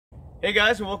Hey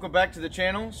guys, and welcome back to the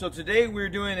channel. So today we're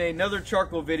doing another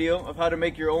charcoal video of how to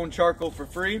make your own charcoal for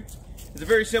free. It's a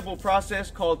very simple process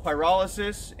called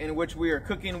pyrolysis, in which we are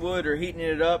cooking wood or heating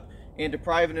it up and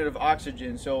depriving it of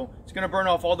oxygen. So it's going to burn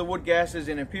off all the wood gases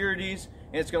and impurities,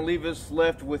 and it's going to leave us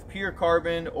left with pure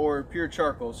carbon or pure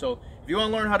charcoal. So if you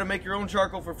want to learn how to make your own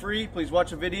charcoal for free, please watch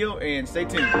the video and stay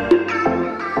tuned.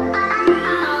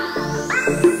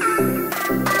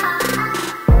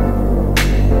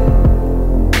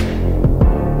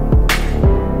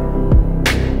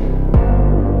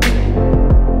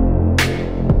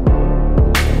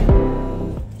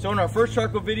 So in our first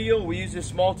charcoal video, we used this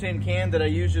small tin can that I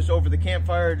used just over the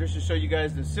campfire just to show you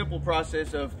guys the simple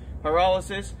process of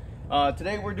pyrolysis.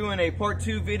 Today we're doing a part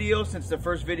 2 video since the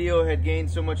first video had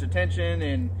gained so much attention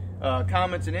and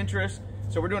comments and interest.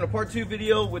 So we're doing a part 2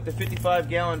 video with the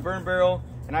 55-gallon burn barrel,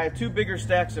 and I have 2 bigger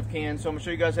stacks of cans, so I'm going to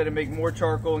show you guys how to make more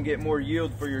charcoal and get more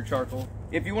yield for your charcoal.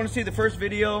 If you want to see the first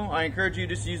video, I encourage you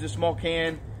just to use a small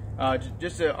can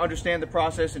just to understand the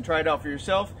process and try it out for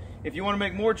yourself. If you want to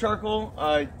make more charcoal,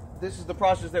 this is the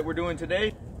process that we're doing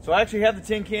today. So I actually have the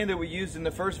tin can that we used in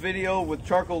the first video with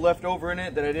charcoal left over in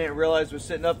it that I didn't realize was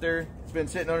sitting up there. It's been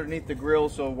sitting underneath the grill,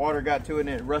 so water got to it and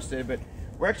it rusted. But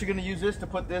we're actually going to use this to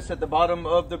put this at the bottom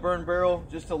of the burn barrel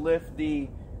just to lift the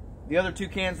other 2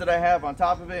 cans that I have on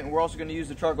top of it. And we're also going to use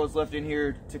the charcoal that's left in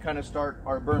here to kind of start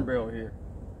our burn barrel here.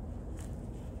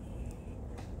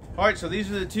 Alright, so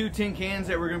these are the 2 tin cans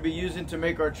that we're going to be using to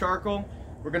make our charcoal.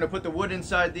 We're going to put the wood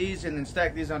inside these and then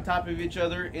stack these on top of each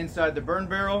other inside the burn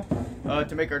barrel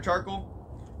to make our charcoal.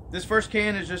 This first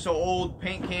can is just an old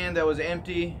paint can that was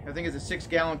empty. I think it's a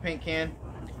 6-gallon paint can.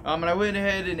 And I went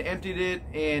ahead and emptied it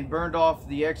and burned off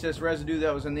the excess residue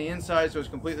that was on the inside, so it's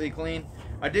completely clean.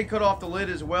 I did cut off the lid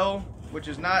as well, which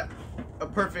is not a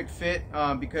perfect fit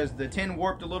because the tin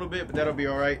warped a little bit, but that'll be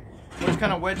alright. We'll just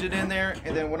kind of wedge it in there,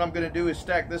 and then what I'm going to do is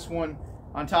stack this one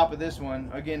on top of this one,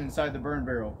 again inside the burn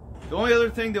barrel. The only other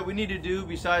thing that we need to do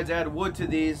besides add wood to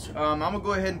these, I'm going to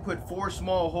go ahead and put 4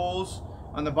 small holes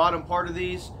on the bottom part of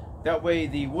these. That way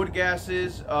the wood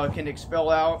gases can expel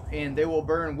out and they will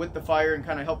burn with the fire and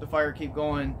kind of help the fire keep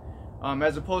going,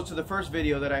 as opposed to the first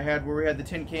video that I had where we had the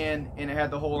tin can and it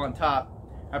had the hole on top.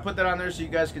 I put that on there so you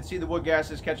guys could see the wood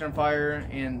gases catch on fire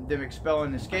and them expel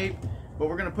and escape. But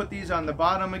we're going to put these on the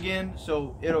bottom again,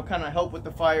 so it'll kind of help with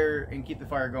the fire and keep the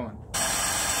fire going.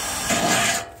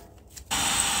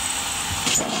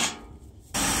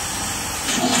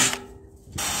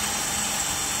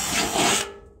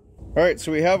 Alright,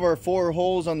 so we have our 4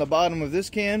 holes on the bottom of this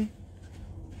can.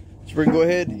 So we're going to go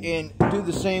ahead and do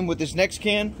the same with this next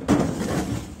can.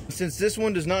 Since this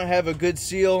one does not have a good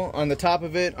seal on the top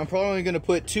of it, I'm probably going to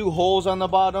put 2 holes on the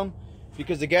bottom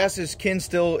because the gases can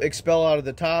still expel out of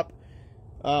the top.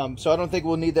 So I don't think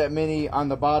we'll need that many on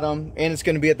the bottom, and it's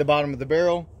going to be at the bottom of the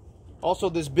barrel. Also,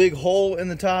 this big hole in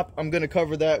the top, I'm going to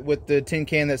cover that with the tin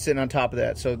can that's sitting on top of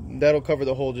that. So that'll cover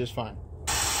the hole just fine.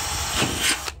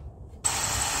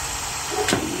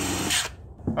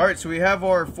 Alright, so we have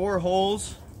our 4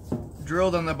 holes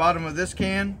drilled on the bottom of this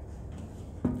can,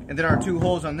 and then our 2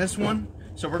 holes on this one.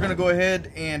 So we're going to go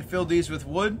ahead and fill these with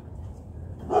wood.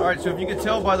 Alright, so if you can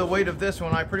tell by the weight of this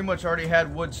one, I pretty much already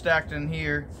had wood stacked in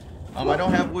here. I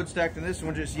don't have wood stacked in this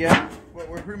one just yet, but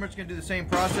we're pretty much going to do the same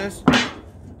process.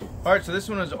 Alright, so this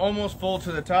one is almost full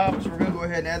to the top, so we're going to go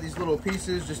ahead and add these little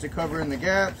pieces just to cover in the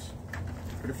gaps,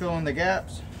 or to fill in the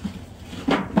gaps.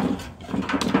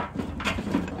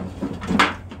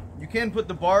 You can put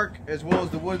the bark as well as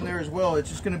the wood in there as well. It's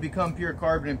just going to become pure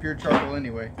carbon and pure charcoal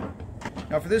anyway.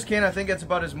 Now for this can, I think that's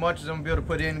about as much as I'm going to be able to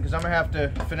put in, because I'm going to have to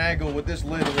finagle with this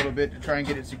lid a little bit to try and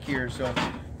get it secure. So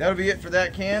that'll be it for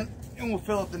that can, and we'll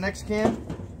fill up the next can.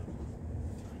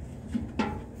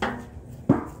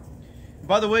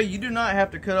 By the way, you do not have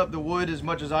to cut up the wood as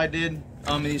much as I did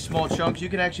in these small chunks. You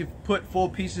can actually put full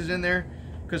pieces in there,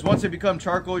 because once they become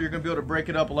charcoal, you're going to be able to break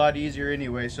it up a lot easier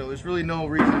anyway. So there's really no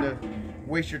reason to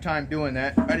waste your time doing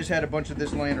that. I just had a bunch of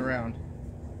this laying around.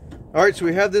 Alright, so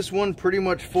we have this one pretty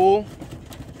much full.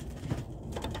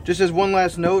 Just as one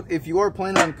last note, if you are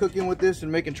planning on cooking with this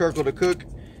and making charcoal to cook,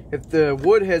 if the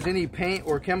wood has any paint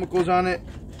or chemicals on it,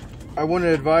 I wouldn't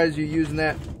advise you using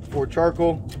that for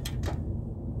charcoal.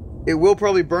 It will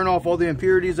probably burn off all the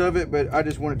impurities of it, but I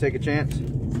just want to take a chance.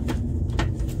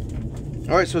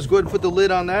 Alright, so let's go ahead and put the lid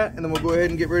on that, and then we'll go ahead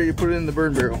and get ready to put it in the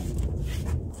burn barrel.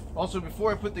 Also,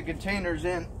 before I put the containers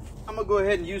in, I'm going to go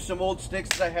ahead and use some old sticks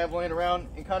that I have laying around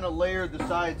and kind of layer the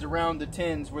sides around the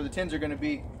tins, where the tins are going to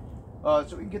be, so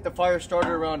we can get the fire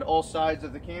started around all sides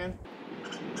of the can.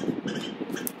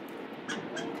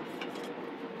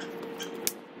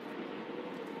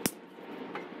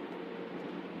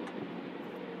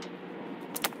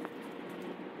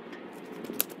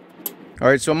 All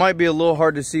right, so it might be a little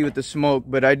hard to see with the smoke,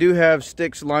 but I do have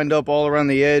sticks lined up all around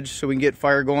the edge so we can get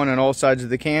fire going on all sides of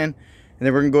the can. And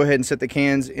then we're gonna go ahead and set the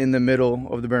cans in the middle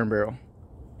of the burn barrel.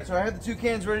 So I have the 2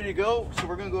 cans ready to go. So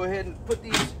we're gonna go ahead and put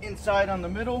these inside on the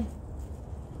middle.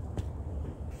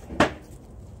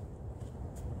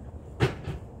 All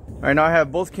right, now I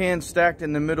have both cans stacked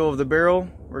in the middle of the barrel.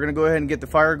 We're gonna go ahead and get the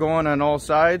fire going on all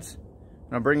sides.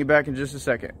 And I'll bring you back in just a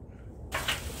second.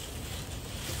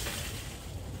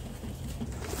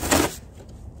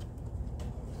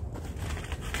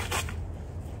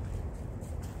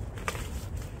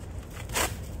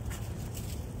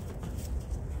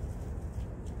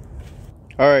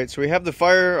 All right, so we have the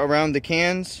fire around the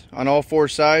cans on all 4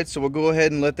 sides, so we'll go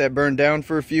ahead and let that burn down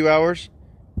for a few hours.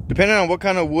 Depending on what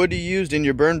kind of wood you used in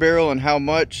your burn barrel and how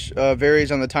much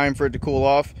varies on the time for it to cool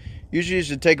off. Usually it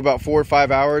should take about 4 or 5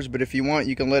 hours, but if you want,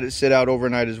 you can let it sit out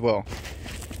overnight as well.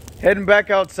 Heading back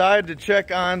outside to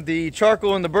check on the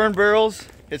charcoal in the burn barrels.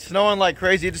 It's snowing like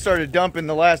crazy. It just started dumping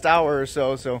the last hour or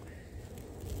so, so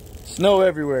snow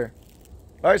everywhere.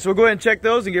 All right, so we'll go ahead and check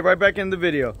those and get right back into the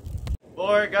video.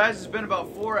 All right, guys, it's been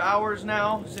about 4 hours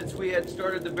now since we had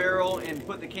started the barrel and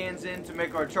put the cans in to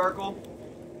make our charcoal.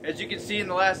 As you can see, in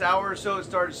the last hour or so, it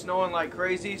started snowing like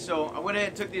crazy, so I went ahead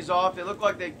and took these off. They look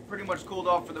like they pretty much cooled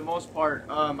off for the most part.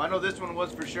 I know this one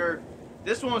was for sure.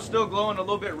 This one was still glowing a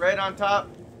little bit red on top,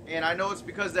 and I know it's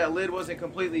because that lid wasn't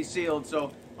completely sealed,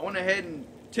 so I went ahead and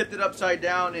tipped it upside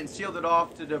down and sealed it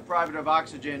off to deprive it of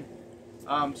oxygen.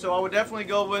 So I would definitely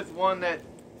go with one that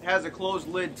has a closed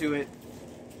lid to it.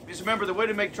 Just remember, the way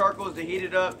to make charcoal is to heat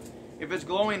it up. If it's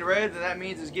glowing red, then that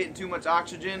means it's getting too much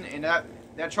oxygen, and that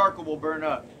charcoal will burn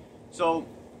up. So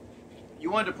you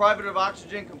want to deprive it of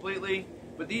oxygen completely,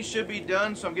 but these should be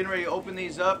done, so I'm getting ready to open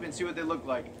these up and see what they look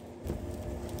like.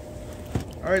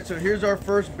 All right, so here's our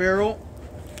first barrel.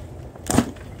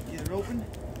 Get it open.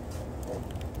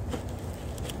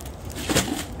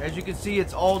 As you can see,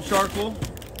 it's all charcoal.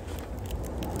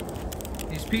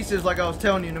 These pieces, like I was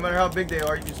telling you, no matter how big they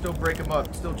are, you can still break them up.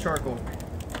 It's still charcoal.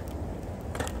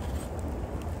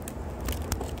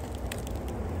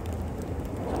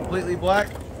 Completely black.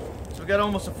 So we got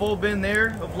almost a full bin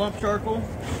there of lump charcoal.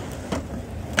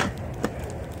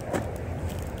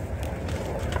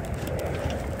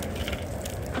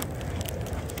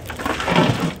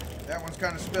 That one's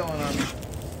kind of spilling on me.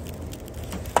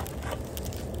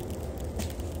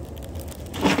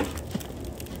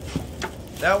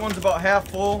 That one's about half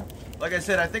full. Like I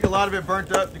said, I think a lot of it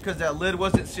burnt up because that lid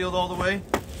wasn't sealed all the way.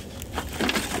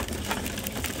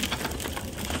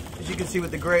 As you can see with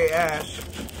the gray ash.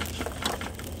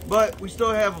 But we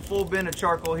still have a full bin of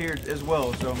charcoal here as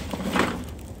well. So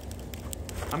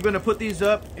I'm going to put these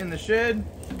up in the shed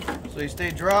so they stay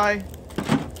dry.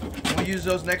 We'll use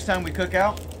those next time we cook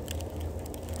out.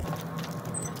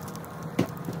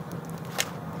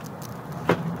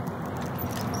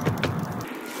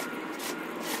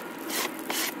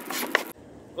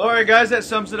 Alright guys, that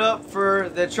sums it up for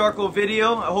the charcoal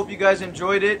video. I hope you guys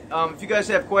enjoyed it. If you guys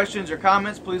have questions or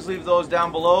comments, please leave those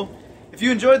down below. If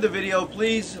you enjoyed the video,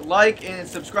 please like and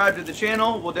subscribe to the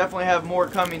channel. We'll definitely have more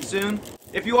coming soon.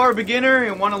 If you are a beginner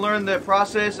and want to learn the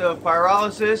process of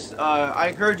pyrolysis, I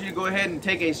encourage you to go ahead and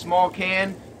take a small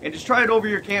can and just try it over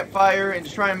your campfire and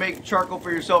just try and make charcoal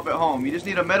for yourself at home. You just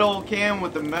need a metal can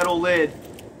with a metal lid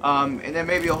and then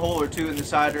maybe a hole or two in the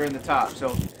side or in the top.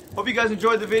 So hope you guys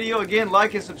enjoyed the video. Again,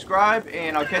 like and subscribe,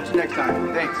 and I'll catch you next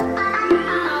time. Thanks.